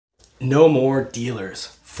No more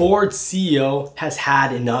dealers. Ford CEO has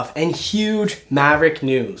had enough and huge Maverick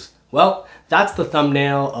news. Well, that's the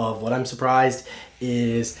thumbnail of what I'm surprised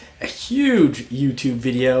is a huge YouTube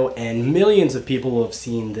video, and millions of people will have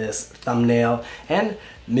seen this thumbnail, and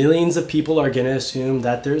millions of people are going to assume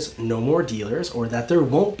that there's no more dealers or that there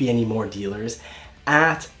won't be any more dealers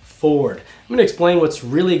at Ford. I'm going to explain what's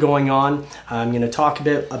really going on. I'm going to talk a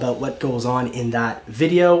bit about what goes on in that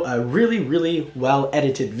video. A really well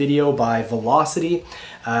edited video by Velocity.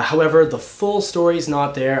 However, the full story is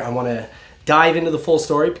not there. I want to dive into the full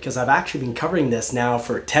story because I've actually been covering this now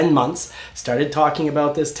for 10 months. Started talking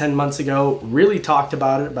about this 10 months ago, really talked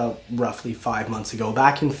about it about roughly 5 months ago,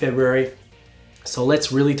 back in February. So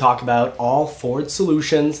let's really talk about all Ford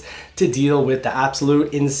solutions to deal with the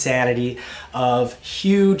absolute insanity of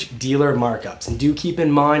huge dealer markups. And do keep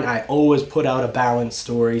in mind, I always put out a balanced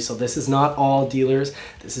story. So this is not all dealers.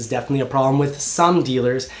 This is definitely a problem with some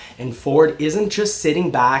dealers. And Ford isn't just sitting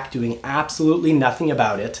back doing absolutely nothing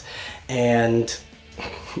about it. And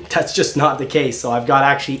that's just not the case. So I've got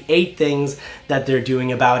actually 8 things that they're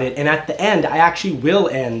doing about it. And at the end, I actually will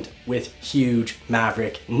end with huge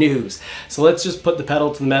Maverick news. So let's just put the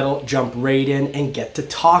pedal to the metal, jump right in and get to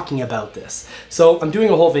talking about this. So I'm doing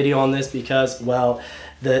a whole video on this because, well,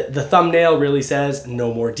 the thumbnail really says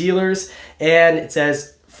no more dealers, and it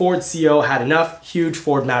says Ford CEO had enough, huge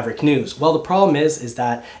Ford Maverick news. Well, the problem is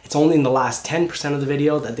that it's only in the last 10% of the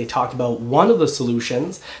video that they talk about one of the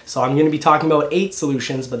solutions. So I'm going to be talking about 8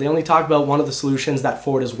 solutions, but they only talk about one of the solutions that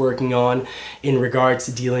Ford is working on in regards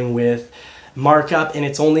to dealing with markup. And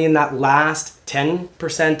it's only in that last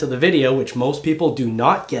 10% of the video, which most people do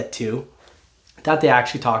not get to, that they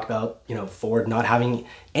actually talk about, Ford not having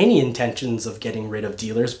any intentions of getting rid of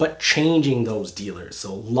dealers, but changing those dealers.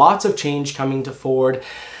 So lots of change coming to Ford.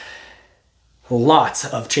 Lots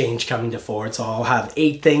of change coming to Ford. So I'll have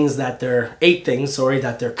 8 things that they're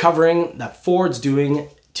covering that Ford's doing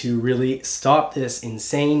to really stop this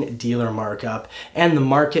insane dealer markup. And the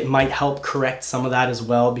market might help correct some of that as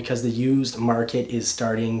well, because the used market is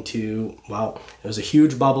starting to, well, it was a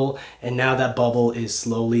huge bubble and now that bubble is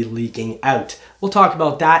slowly leaking out. We'll talk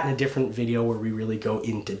about that in a different video where we really go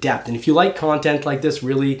into depth. And if you like content like this,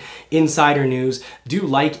 really insider news, do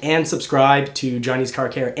like and subscribe to Johnny's Car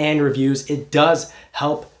Care and Reviews. It does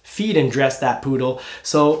help feed and dress that poodle.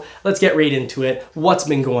 So let's get right into it. What's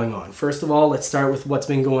been going on? First of all, let's start with what's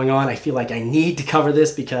been going on. I feel like I need to cover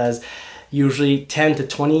this because usually 10 to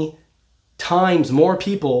 20 times more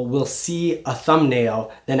people will see a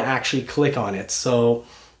thumbnail than actually click on it. So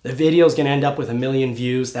the video is going to end up with 1 million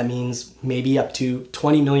views. That means maybe up to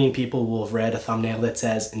 20 million people will have read a thumbnail that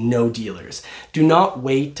says no dealers. Do not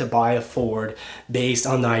wait to buy a Ford based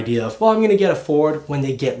on the idea of, well, I'm going to get a Ford when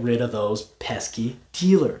they get rid of those pesky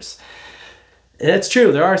dealers. And it's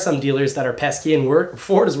true, there are some dealers that are pesky, and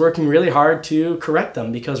Ford is working really hard to correct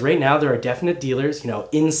them, because right now there are definite dealers,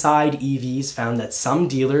 inside EVs found that some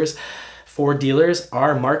dealers, Ford dealers,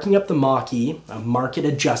 are marking up the Mach-E, a market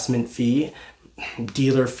adjustment fee,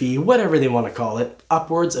 dealer fee, whatever they want to call it,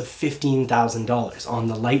 upwards of $15,000. On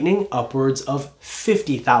the Lightning, upwards of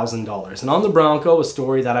 $50,000. And on the Bronco, a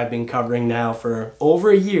story that I've been covering now for over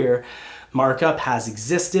a year, markup has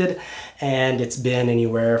existed, and it's been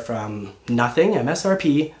anywhere from nothing,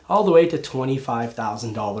 MSRP, all the way to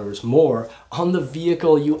 $25,000 more on the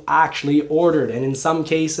vehicle you actually ordered. And in some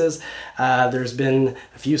cases, there's been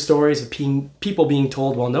a few stories of people being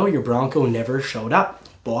told, well, no, your Bronco never showed up.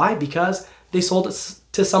 Why? Because they sold it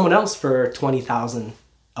to someone else for $20,000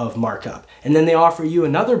 of markup. And then they offer you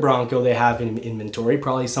another Bronco they have in inventory,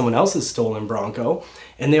 probably someone else's stolen Bronco,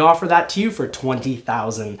 and they offer that to you for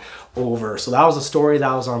 $20,000 over. So that was a story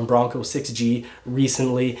that was on Bronco 6G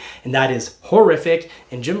recently, and that is horrific.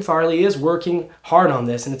 And Jim Farley is working hard on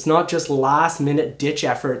this, and it's not just last minute ditch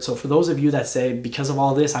effort. So for those of you that say, because of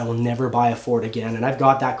all this, I will never buy a Ford again, and I've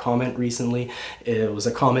got that comment recently. It was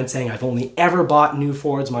a comment saying, I've only ever bought new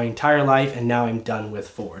Fords my entire life, and now I'm done with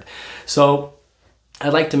Ford. So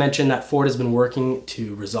I'd like to mention that Ford has been working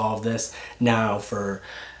to resolve this now for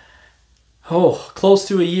close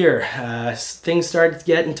to a year. Things started to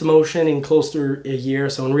get into motion in close to a year.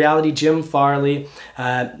 So in reality, Jim Farley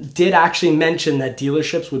did actually mention that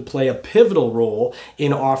dealerships would play a pivotal role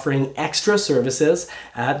in offering extra services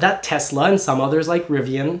that Tesla and some others like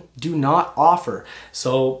Rivian do not offer.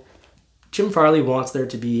 So Jim Farley wants there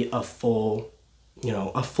to be a full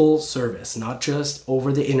service, not just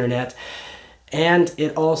over the internet. And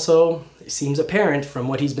it also seems apparent from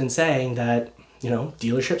what he's been saying that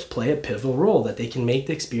dealerships play a pivotal role, that they can make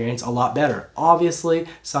the experience a lot better. Obviously,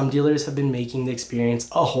 some dealers have been making the experience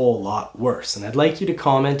a whole lot worse. And I'd like you to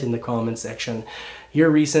comment in the comment section your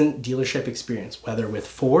recent dealership experience, whether with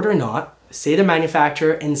Ford or not. Say the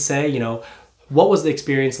manufacturer and say, you know, what was the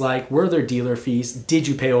experience like? Were there dealer fees? Did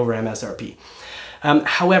you pay over MSRP?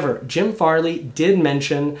 However, Jim Farley did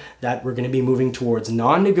mention that we're going to be moving towards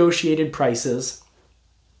non-negotiated prices.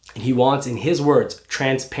 And he wants, in his words,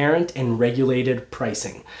 transparent and regulated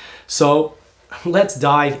pricing. So let's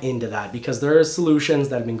dive into that, because there are solutions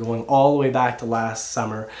that have been going all the way back to last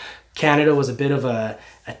summer. Canada was a bit of a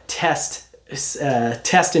test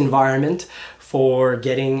environment for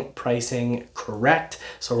getting pricing correct.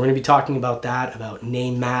 So we're going to be talking about that, about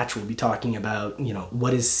name match. We'll be talking about, you know,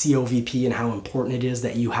 what is COVP and how important it is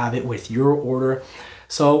that you have it with your order.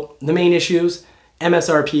 So the main issues: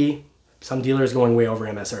 MSRP, some dealers going way over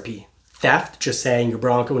MSRP. Theft, just saying your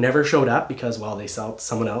Bronco never showed up because, well, they sell it to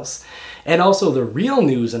someone else. And also the real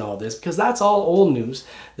news in all this, because that's all old news.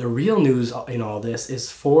 The real news in all this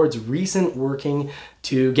is Ford's recent working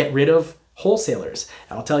to get rid of wholesalers.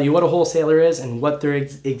 I'll tell you what a wholesaler is and what they're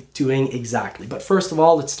doing exactly. But first of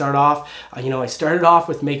all, let's start off. I started off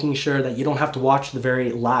with making sure that you don't have to watch the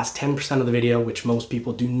very last 10% of the video, which most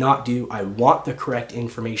people do not do. I want the correct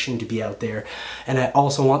information to be out there, and I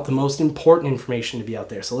also want the most important information to be out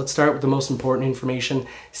there. So let's start with the most important information: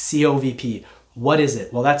 COVP. What is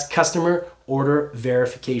it? Well, that's Customer Order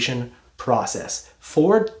Verification Process.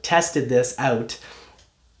 Ford tested this out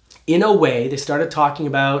in a way. They started talking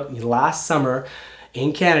about last summer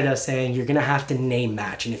in Canada, saying you're going to have to name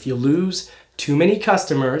match. And if you lose too many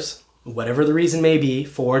customers, whatever the reason may be,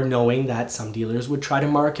 Ford, knowing that some dealers would try to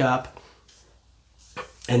mark up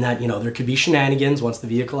and that, you know, there could be shenanigans once the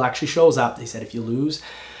vehicle actually shows up, they said if you lose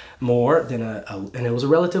more than and it was a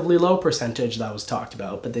relatively low percentage that was talked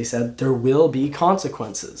about, but they said there will be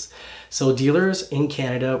consequences. So dealers in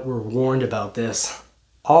Canada were warned about this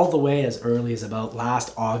all the way as early as about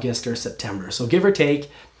last August or September. So give or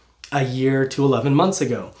take a year to 11 months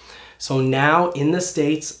ago. So now in the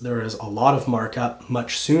States, there is a lot of markup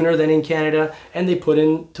much sooner than in Canada, and they put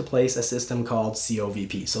into place a system called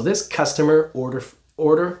COVP. So this Customer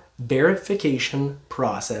Order Verification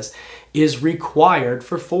Process is required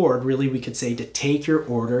for Ford, really we could say, to take your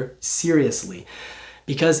order seriously,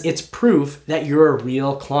 because it's proof that you're a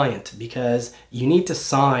real client, because you need to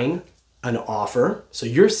sign an offer. So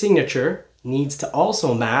your signature needs to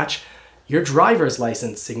also match your driver's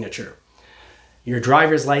license signature. Your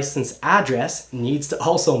driver's license address needs to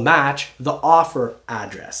also match the offer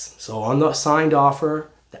address. So on the signed offer,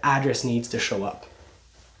 the address needs to show up.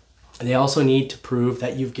 And they also need to prove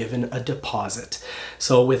that you've given a deposit.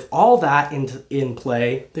 So with all that in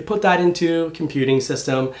play, they put that into a computing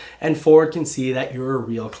system, and Ford can see that you're a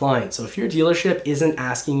real client. So if your dealership isn't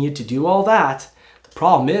asking you to do all that, the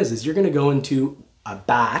problem is you're going to go into a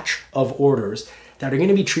batch of orders that are going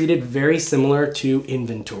to be treated very similar to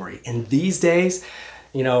inventory. And these days,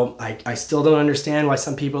 you know, I still don't understand why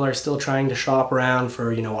some people are still trying to shop around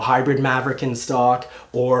for, you know, a hybrid Maverick in stock,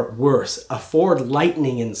 or worse, a Ford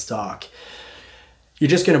Lightning in stock. You're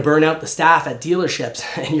just going to burn out the staff at dealerships,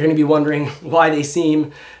 and you're going to be wondering why they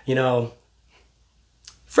seem, you know,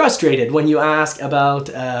 frustrated when you ask about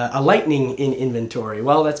a Lightning in inventory.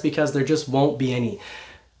 Well, that's because there just won't be any.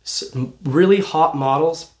 Really hot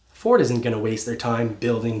models, Ford isn't going to waste their time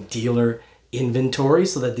building dealer inventory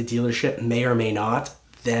so that the dealership may or may not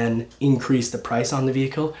then increase the price on the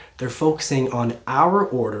vehicle. They're focusing on our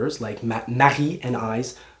orders, like Marie and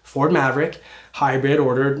I's Ford Maverick hybrid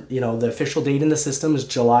ordered, you know, the official date in the system is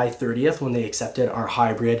July 30th when they accepted our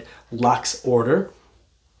hybrid Lux order.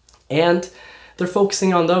 And they're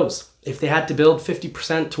focusing on those. If they had to build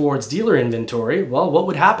 50% towards dealer inventory, well, what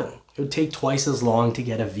would happen? It would take twice as long to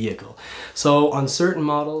get a vehicle. So on certain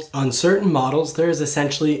models, there is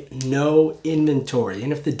essentially no inventory.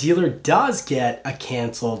 And if the dealer does get a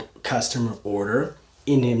canceled customer order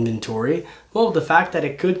in inventory, well, the fact that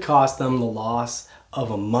it could cost them the loss of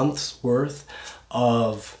a month's worth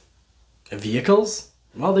of vehicles,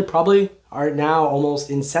 well, they probably are now almost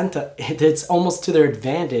incentive. It's almost to their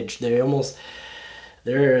advantage.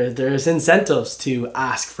 There's incentives to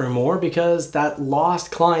ask for more, because that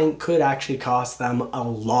lost client could actually cost them a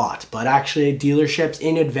lot. But actually dealerships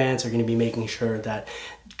in advance are going to be making sure that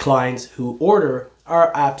clients who order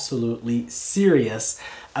are absolutely serious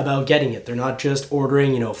about getting it. They're not just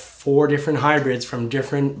ordering, you know, 4 different hybrids from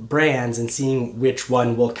different brands and seeing which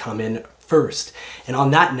one will come in first. And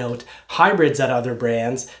on that note, hybrids at other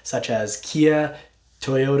brands such as Kia,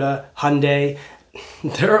 Toyota, Hyundai,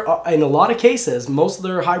 in a lot of cases, most of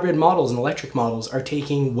their hybrid models and electric models are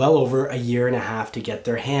taking well over a year and a half to get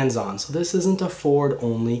their hands on. So this isn't a Ford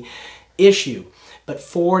only issue. But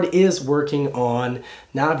Ford is working on,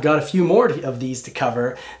 now I've got a few more of these to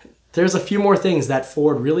cover, there's a few more things that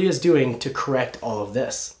Ford really is doing to correct all of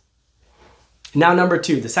this. Now, number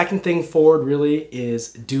two, the second thing Ford really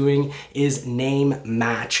is doing is name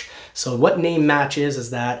match. So what name match is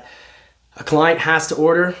that a client has to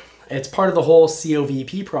order. It's part of the whole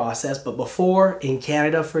COVP process, but before in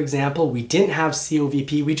Canada, for example, we didn't have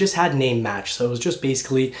COVP, we just had name match. So it was just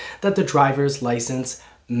basically that the driver's license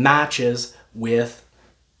matches with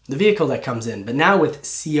the vehicle that comes in. But now with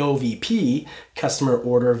COVP, customer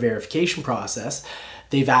order verification process,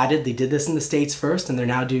 they did this in the States first, and they're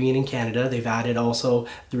now doing it in Canada. They've added also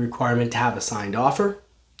the requirement to have a signed offer,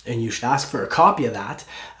 and you should ask for a copy of that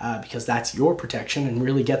because that's your protection, and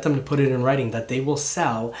really get them to put it in writing that they will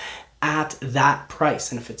sell at that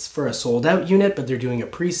price. And if it's for a sold out unit, but they're doing a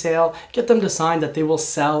pre-sale, get them to sign that they will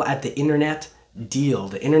sell at the internet deal,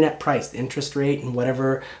 the internet price, the interest rate, and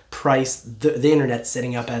whatever price the internet's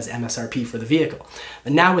setting up as MSRP for the vehicle.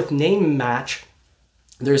 And now with name match,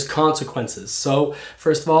 there's consequences. So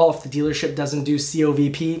first of all, if the dealership doesn't do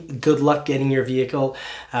COVP, good luck getting your vehicle.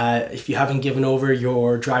 If you haven't given over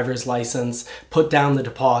your driver's license, put down the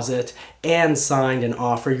deposit, and signed an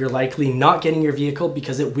offer, you're likely not getting your vehicle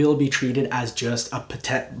because it will be treated as just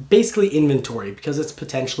basically inventory, because it's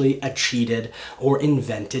potentially a cheated or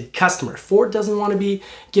invented customer. Ford doesn't want to be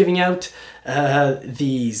giving out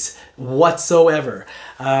these whatsoever.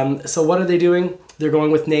 So what are they doing? They're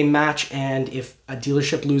going with name match, and if a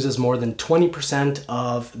dealership loses more than 20%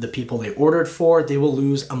 of the people they ordered for, they will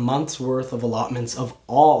lose a month's worth of allotments of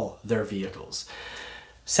all their vehicles.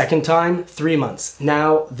 Second time, 3 months.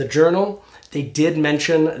 Now, the Journal, they did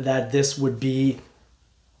mention that this would be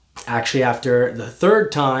actually after the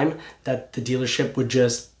third time that the dealership would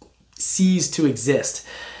just cease to exist.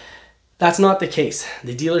 That's not the case.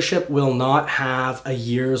 The dealership will not have a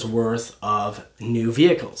year's worth of new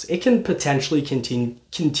vehicles. It can potentially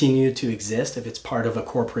continue to exist if it's part of a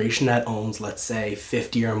corporation that owns, let's say,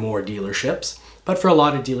 50 or more dealerships. But for a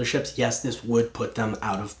lot of dealerships, yes, this would put them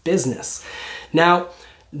out of business. Now,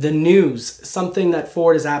 the news, something that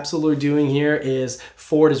Ford is absolutely doing here is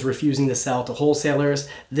Ford is refusing to sell to wholesalers.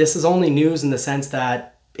 This is only news in the sense that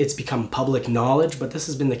it's become public knowledge, but this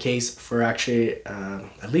has been the case for actually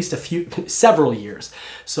at least several years.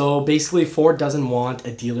 So basically Ford doesn't want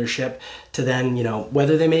a dealership to then,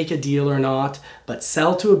 whether they make a deal or not, but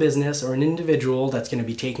sell to a business or an individual that's going to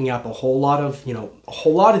be taking up a whole lot of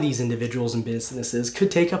these individuals and businesses could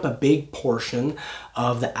take up a big portion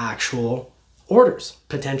of the actual orders,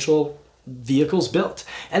 potential vehicles built,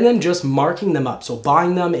 and then just marking them up. So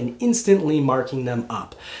buying them and instantly marking them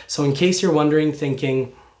up. So in case you're wondering,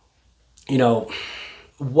 thinking,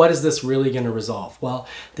 what is this really going to resolve? Well,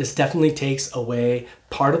 this definitely takes away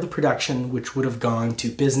part of the production which would have gone to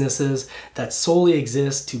businesses that solely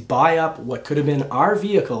exist to buy up what could have been our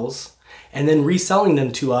vehicles and then reselling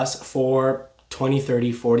them to us for $20,000,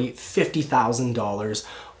 $30,000, $40,000, $50,000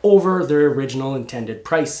 over their original intended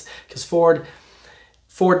price. Because Ford,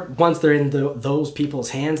 once they're in those people's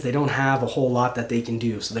hands, they don't have a whole lot that they can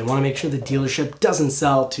do. So they want to make sure the dealership doesn't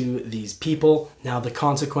sell to these people. Now the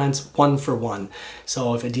consequence, 1 for 1.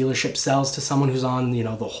 So if a dealership sells to someone who's on, the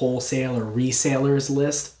wholesale or resellers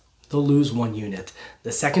list, they'll lose 1 unit.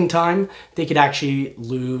 The second time, they could actually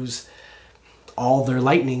lose all their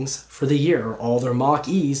Lightnings for the year, or all their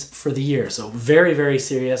Mach-E's for the year. So very, very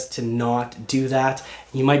serious to not do that.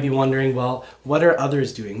 You might be wondering, well, what are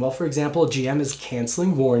others doing? Well, for example, GM is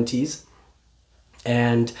canceling warranties,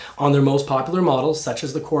 and on their most popular models, such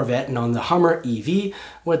as the Corvette and on the Hummer EV,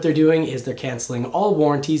 what they're doing is they're canceling all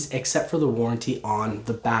warranties except for the warranty on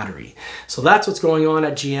the battery. So that's what's going on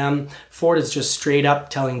at GM. Ford is just straight up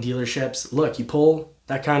telling dealerships, look, you pull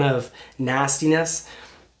that kind of nastiness,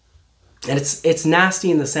 and it's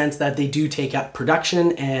nasty in the sense that they do take up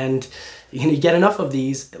production, and you get enough of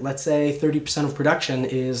these, let's say 30% of production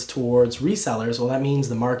is towards resellers, well, that means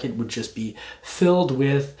the market would just be filled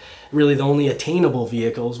with, really the only attainable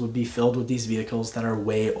vehicles would be filled with these vehicles that are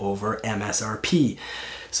way over MSRP.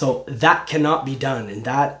 So that cannot be done, and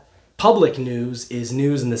that public news is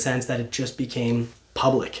news in the sense that it just became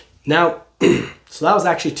public. Now, so that was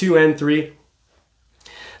actually 2 and 3.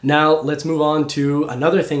 Now let's move on to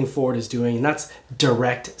another thing Ford is doing, and that's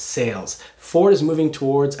direct sales. Ford is moving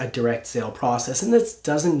towards a direct sale process, and this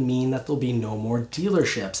doesn't mean that there'll be no more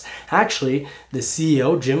dealerships. Actually, the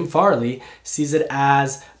CEO, Jim Farley, sees it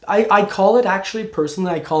as, I call it actually, personally,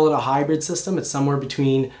 I call it a hybrid system. It's somewhere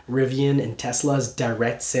between Rivian and Tesla's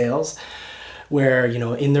direct sales, where,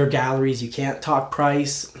 in their galleries, you can't talk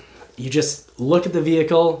price. You just look at the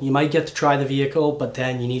vehicle, you might get to try the vehicle, but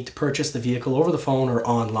then you need to purchase the vehicle over the phone or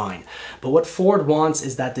online. But what Ford wants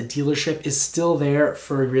is that the dealership is still there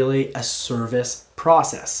for really a service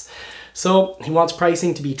process. So he wants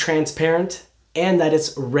pricing to be transparent and that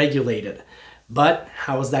it's regulated. But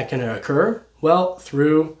how is that going to occur? Well,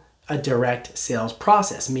 through a direct sales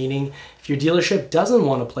process, meaning if your dealership doesn't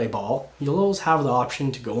want to play ball, you'll always have the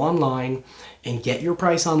option to go online and get your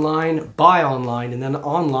price online, buy online, and then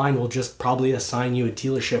online will just probably assign you a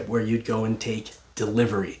dealership where you'd go and take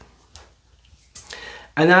delivery.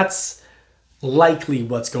 And that's likely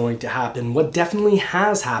what's going to happen. What definitely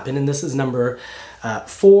has happened, and this is number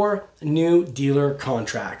 4, new dealer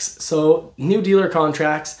contracts. So new dealer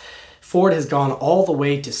contracts, Ford has gone all the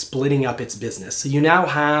way to splitting up its business. So you now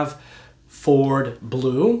have Ford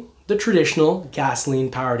Blue, the traditional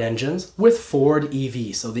gasoline powered engines, with Ford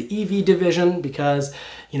EV. So the EV division, because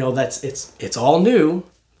it's all new,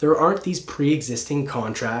 there aren't these pre-existing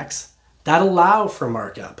contracts that allow for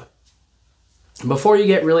markup. Before you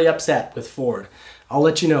get really upset with Ford, I'll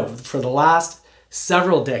let you know, for the last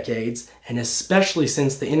several decades, and especially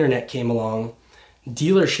since the internet came along,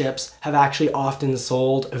 dealerships have actually often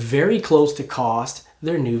sold very close to cost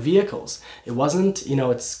their new vehicles. It wasn't,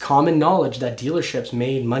 it's common knowledge that dealerships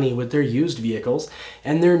made money with their used vehicles,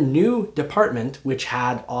 and their new department, which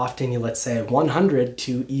had often, let's say 100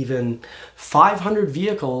 to even 500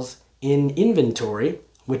 vehicles in inventory,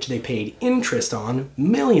 which they paid interest on,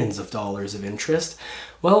 millions of dollars of interest.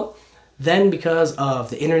 Well, then because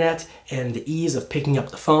of the internet and the ease of picking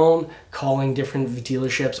up the phone, calling different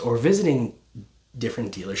dealerships or visiting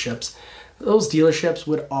different dealerships, those dealerships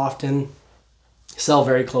would often sell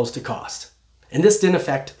very close to cost. And this didn't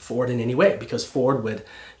affect Ford in any way, because Ford would,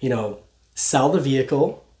 sell the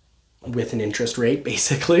vehicle with an interest rate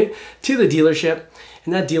basically to the dealership,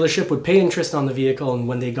 and that dealership would pay interest on the vehicle, and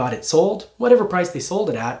when they got it sold, whatever price they sold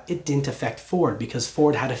it at, it didn't affect Ford because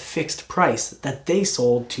Ford had a fixed price that they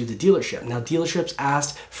sold to the dealership. Now, dealerships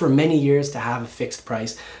asked for many years to have a fixed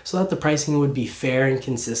price so that the pricing would be fair and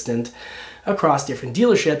consistent across different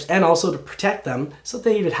dealerships, and also to protect them so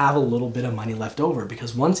they would have a little bit of money left over,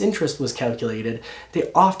 because once interest was calculated,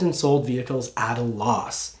 they often sold vehicles at a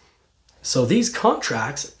loss. So these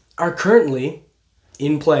contracts are currently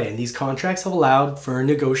in play, and these contracts have allowed for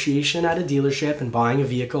negotiation at a dealership and buying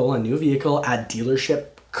a new vehicle at dealership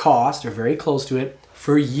cost or very close to it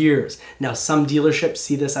for years. Now, some dealerships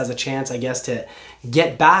see this as a chance, I guess, to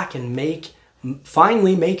get back and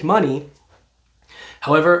finally make money.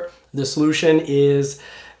 However, the solution is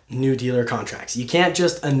new dealer contracts. You can't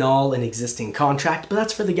just annul an existing contract, but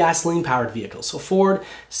that's for the gasoline powered vehicles. So Ford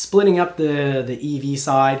splitting up the EV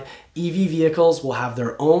side. EV vehicles will have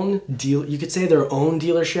their own you could say their own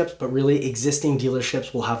dealerships, but really existing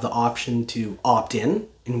dealerships will have the option to opt in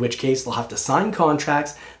which case they'll have to sign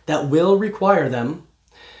contracts that will require them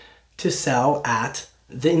to sell at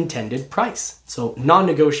the intended price. So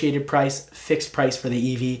non-negotiated price, fixed price for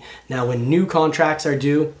the EV. Now, when new contracts are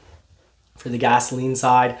due for the gasoline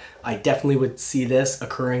side, I definitely would see this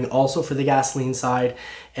occurring also for the gasoline side.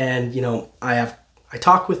 And I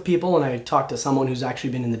talk with people, and I talked to someone who's actually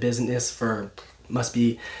been in the business for must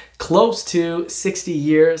be close to 60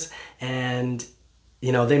 years, and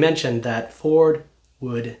they mentioned that Ford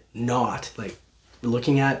would not,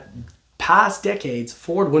 looking at past decades,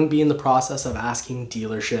 Ford wouldn't be in the process of asking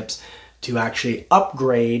dealerships to actually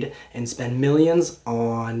upgrade and spend millions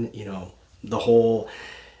on the whole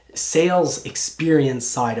sales experience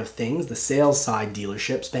side of things, the sales side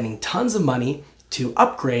dealership spending tons of money to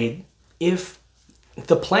upgrade if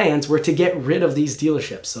the plans were to get rid of these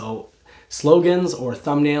dealerships. So slogans or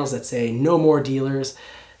thumbnails that say no more dealers,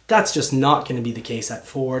 that's just not going to be the case at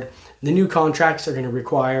Ford. The new contracts are going to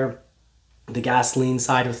require the gasoline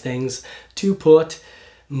side of things to put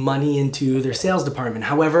money into their sales department.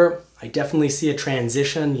 However, I definitely see a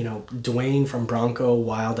transition. Dwayne from Bronco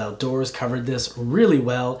Wild Outdoors covered this really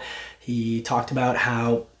well. He talked about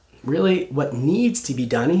how really what needs to be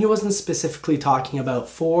done, and he wasn't specifically talking about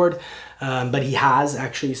Ford, but he has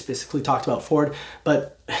actually specifically talked about Ford,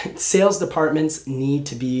 but sales departments need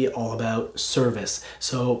to be all about service.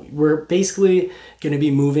 So we're basically going to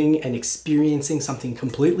be moving and experiencing something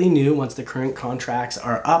completely new once the current contracts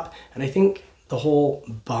are up, and I think the whole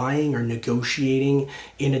buying or negotiating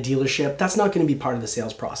in a dealership, that's not going to be part of the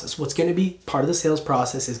sales process. What's going to be part of the sales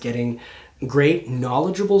process is getting great,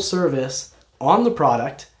 knowledgeable service on the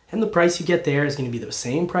product, and the price you get there is going to be the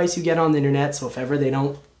same price you get on the internet. So if ever they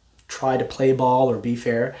don't try to play ball or be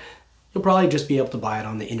fair, you'll probably just be able to buy it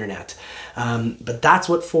on the internet. But that's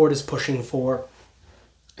what Ford is pushing for.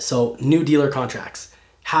 So new dealer contracts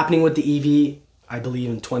happening with the EV, I believe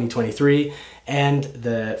in 2023, and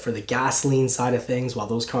for the gasoline side of things, while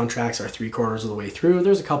those contracts are 3/4 of the way through,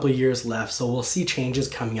 there's a couple of years left, so we'll see changes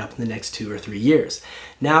coming up in the next 2 or 3 years.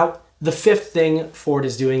 Now, The fifth thing Ford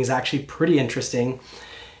is doing is actually pretty interesting,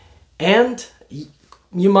 and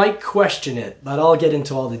you might question it, but I'll get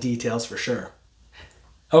into all the details for sure.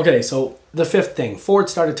 Okay, so the fifth thing, Ford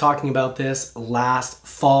started talking about this last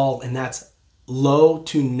fall, and that's low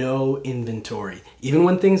to no inventory. Even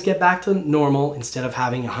when things get back to normal, instead of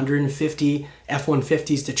having 150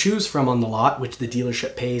 F-150s to choose from on the lot, which the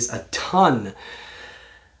dealership pays a ton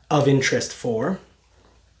of interest for,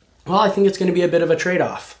 well, I think it's going to be a bit of a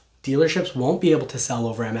trade-off. Dealerships won't be able to sell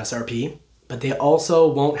over MSRP, but they also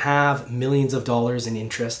won't have millions of dollars in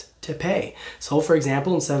interest to pay. So for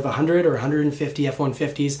example, instead of 100 or 150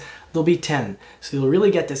 F-150s, there'll be 10. So you'll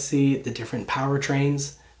really get to see the different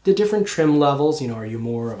powertrains, the different trim levels. You know, are you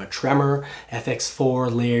more of a Tremor,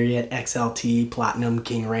 FX4, Lariat, XLT, Platinum,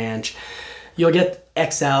 King Ranch? You'll get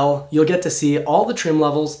XL, you'll get to see all the trim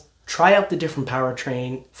levels, try out the different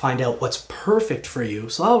powertrain, find out what's perfect for you.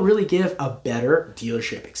 So that'll really give a better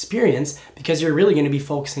dealership experience, because you're really going to be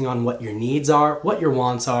focusing on what your needs are, what your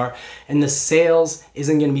wants are, and the sales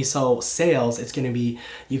isn't going to be so sales, it's going to be,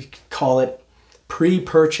 you could call it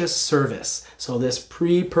pre-purchase service. So this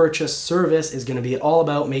pre-purchase service is going to be all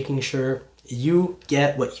about making sure you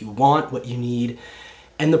get what you want, what you need,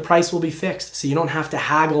 and the price will be fixed. So you don't have to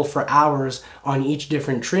haggle for hours on each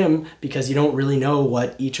different trim, because you don't really know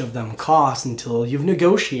what each of them cost until you've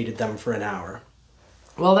negotiated them for an hour.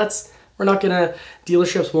 Well,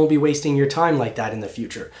 dealerships won't be wasting your time like that in the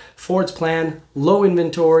future. Ford's plan, low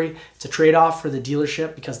inventory. It's a trade-off for the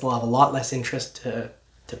dealership because they'll have a lot less interest to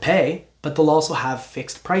pay, but they'll also have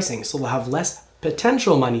fixed pricing. So they'll have less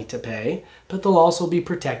potential money to pay, but they'll also be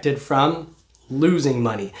protected from losing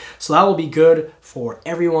money. So that will be good for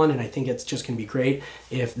everyone, and I think it's just going to be great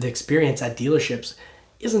if the experience at dealerships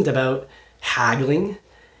isn't about haggling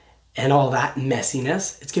and all that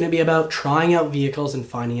messiness. It's going to be about trying out vehicles and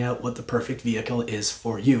finding out what the perfect vehicle is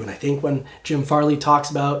for you. And I think when Jim Farley talks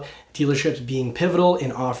about dealerships being pivotal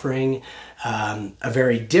in offering a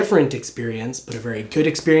very different experience, but a very good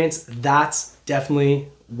experience, that's definitely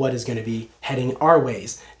what is going to be heading our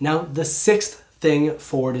ways. Now, the sixth thing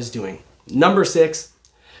Ford is doing. Number 6,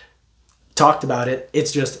 talked about it,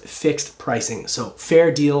 it's just fixed pricing. So fair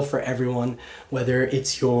deal for everyone, whether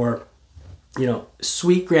it's your,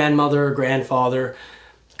 sweet grandmother or grandfather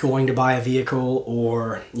going to buy a vehicle,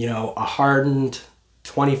 or, a hardened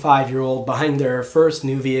 25-year-old buying their first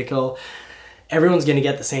new vehicle. Everyone's going to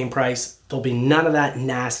get the same price. There'll be none of that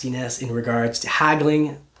nastiness in regards to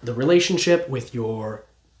haggling. The relationship with your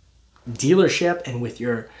dealership and with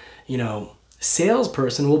your,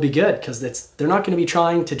 salesperson will be good, because they're not going to be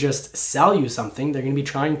trying to just sell you something. They're going to be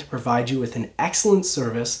trying to provide you with an excellent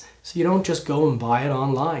service, so you don't just go and buy it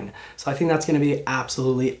online. So I think that's going to be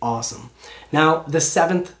absolutely awesome. Now, the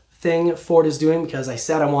 7th thing Ford is doing, because I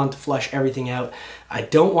said I wanted to flush everything out, I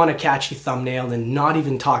don't want a catchy thumbnail and not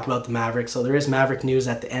even talk about the Maverick. So there is Maverick news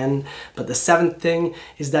at the end, but the 7th thing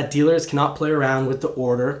is that dealers cannot play around with the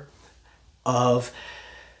order of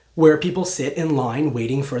where people sit in line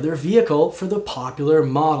waiting for their vehicle for the popular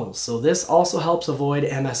models. So this also helps avoid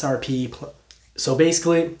MSRP. So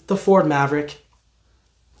basically, the Ford Maverick,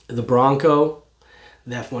 the Bronco,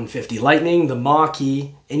 the F-150 Lightning, the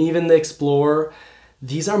Mach-E, and even the Explorer,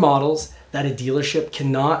 these are models that a dealership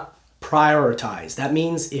cannot prioritize. That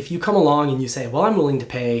means if you come along and you say, well, I'm willing to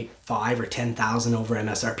pay $5,000 or $10,000 over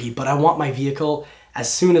MSRP, but I want my vehicle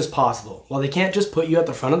as soon as possible. Well, they can't just put you at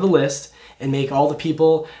the front of the list and make all the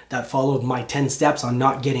people that followed my 10 steps on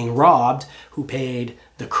not getting robbed, who paid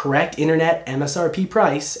the correct internet MSRP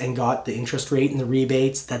price and got the interest rate and the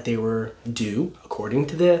rebates that they were due according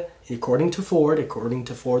to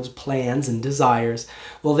Ford's plans and desires.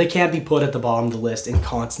 Well, they can't be put at the bottom of the list and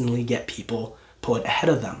constantly get people put ahead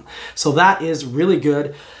of them. So that is really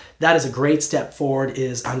good. That is a great step Ford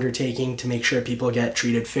is undertaking to make sure people get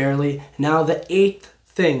treated fairly. Now, the 8th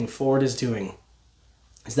thing Ford is doing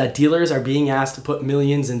is that dealers are being asked to put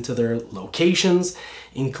millions into their locations,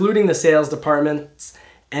 including the sales departments,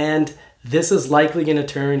 and this is likely going to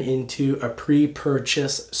turn into a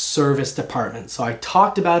pre-purchase service department. So I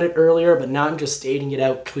talked about it earlier, but now I'm just stating it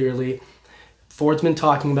out clearly. Ford's been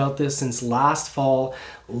talking about this since last fall,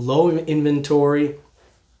 low inventory,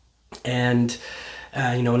 and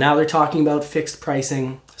now they're talking about fixed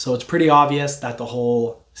pricing. So it's pretty obvious that the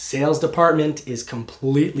whole sales department is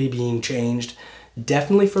completely being changed.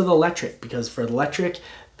 Definitely for the electric, because for the electric,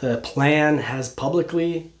 the plan has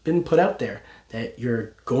publicly been put out there that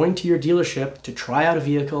you're going to your dealership to try out a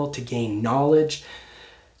vehicle, to gain knowledge,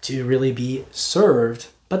 to really be served,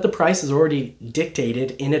 but the price is already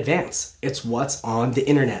dictated in advance. It's what's on the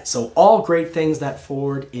internet. So all great things that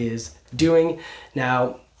Ford is doing.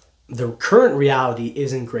 Now, the current reality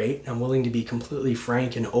isn't great. I'm willing to be completely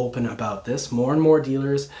frank and open about this. More and more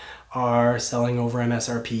dealers are selling over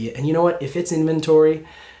MSRP. And you know what? If it's inventory,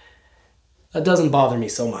 that doesn't bother me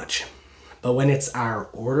so much. But when it's our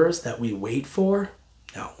orders that we wait for,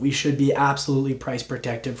 no, we should be absolutely price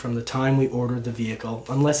protected from the time we ordered the vehicle,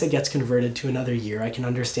 unless it gets converted to another year. I can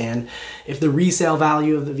understand if the resale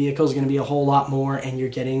value of the vehicle is going to be a whole lot more and you're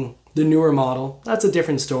getting the newer model, that's a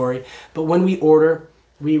different story. But when we order,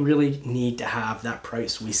 we really need to have that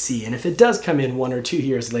price we see. And if it does come in 1 or 2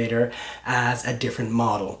 years later as a different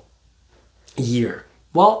model year,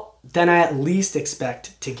 well, then I at least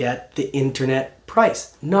expect to get the internet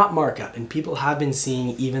price, not markup. And people have been seeing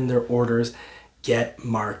even their orders get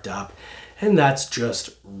marked up, and that's just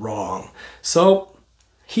wrong. So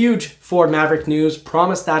huge Ford Maverick news,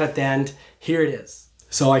 promised that at the end. Here it is.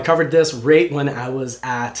 So I covered this right when I was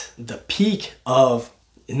at the peak of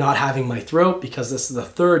not having my throat, because this is the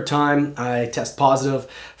 3rd time I test positive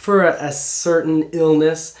for a certain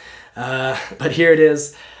illness. But here it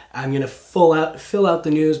is. I'm gonna fill out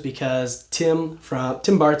the news because Tim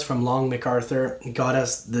Bartz from Long MacArthur got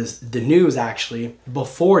us the news actually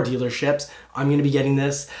before dealerships. I'm gonna be getting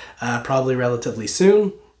this probably relatively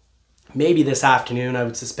soon, maybe this afternoon I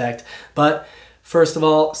would suspect. But first of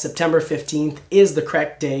all, September 15th is the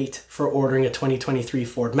correct date for ordering a 2023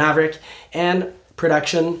 Ford Maverick, and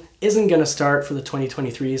production isn't going to start for the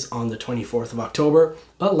 2023s on the 24th of October,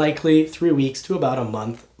 but likely 3 weeks to about a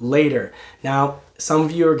month later. Now, some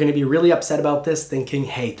of you are going to be really upset about this, thinking,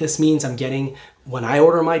 hey, this means when I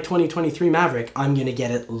order my 2023 Maverick, I'm going to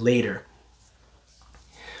get it later.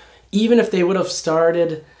 Even if they would have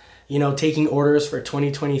started, taking orders for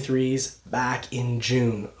 2023s back in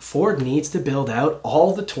June, Ford needs to build out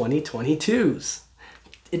all the 2022s.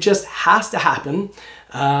 It just has to happen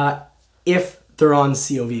if they're on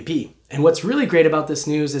COVP. And what's really great about this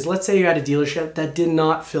news is, let's say you had a dealership that did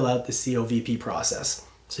not fill out the COVP process.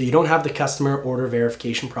 So you don't have the customer order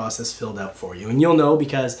verification process filled out for you. And you'll know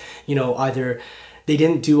because, either they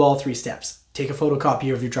didn't do all 3 steps. Take a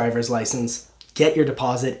photocopy of your driver's license, get your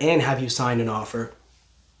deposit, and have you sign an offer.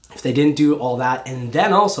 If they didn't do all that, and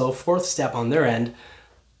then also 4th step on their end,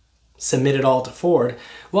 submit it all to Ford,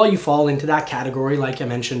 well, you fall into that category like I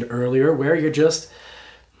mentioned earlier, where you're just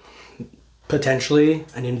potentially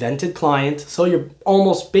an invented client. So you're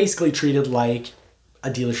almost basically treated like a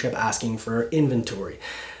dealership asking for inventory.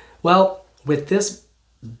 Well, with this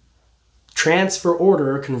transfer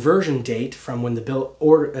order conversion date from when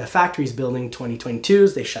the factory's building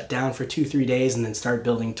 2022s, they shut down for 2-3 days and then start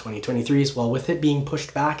building 2023s. Well, with it being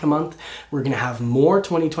pushed back a month, we're going to have more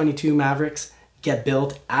 2022 Mavericks get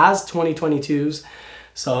built as 2022s.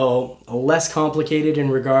 So less complicated in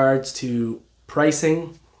regards to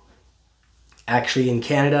pricing. Actually, in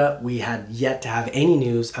Canada, we had yet to have any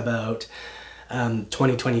news about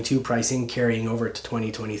 2022 pricing carrying over to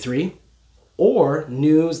 2023, or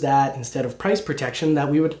news that instead of price protection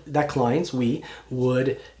that clients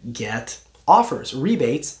would get offers,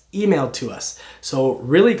 rebates emailed to us. So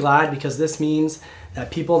really glad, because this means that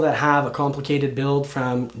people that have a complicated build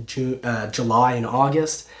from July and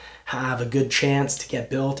August have a good chance to get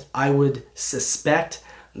built. I would suspect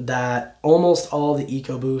that almost all the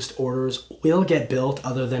EcoBoost orders will get built,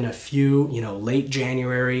 other than a few, late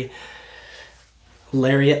January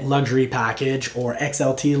Lariat luxury package or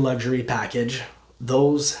XLT luxury package.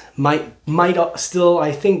 Those might still,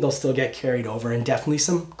 I think they'll still get carried over, and definitely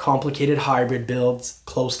some complicated hybrid builds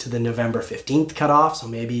close to the November 15th cutoff. So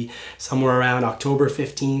maybe somewhere around October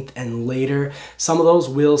 15th and later, some of those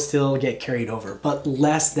will still get carried over, but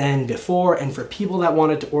less than before. And for people that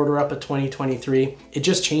wanted to order up a 2023, it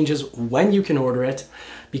just changes when you can order it,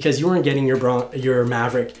 because you weren't getting your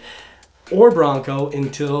Maverick or Bronco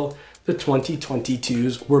until the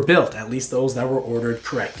 2022s were built, at least those that were ordered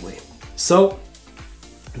correctly. So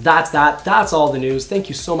that's all the news. Thank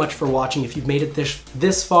you so much for watching. If you've made it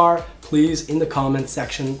this far, please in the comments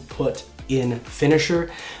section put in finisher.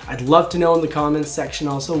 I'd love to know in the comments section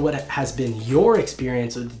also what has been your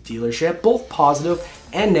experience with the dealership, both positive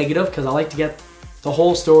and negative, because I like to get the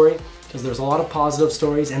whole story, because there's a lot of positive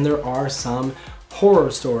stories and there are some horror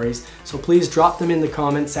stories. So please drop them in the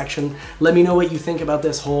comment section. Let me know what you think about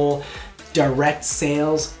this whole direct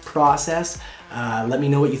sales process. Let me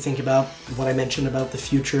know what you think about what I mentioned about the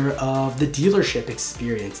future of the dealership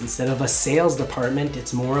experience. Instead of a sales department,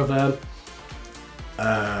 it's more of a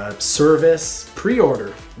service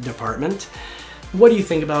pre-order department. What do you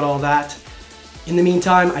think about all that? In the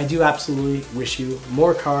meantime, I do absolutely wish you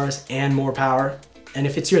more cars and more power. And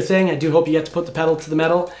if it's your thing, I do hope you get to put the pedal to the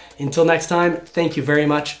metal. Until next time, thank you very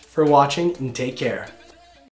much for watching and take care.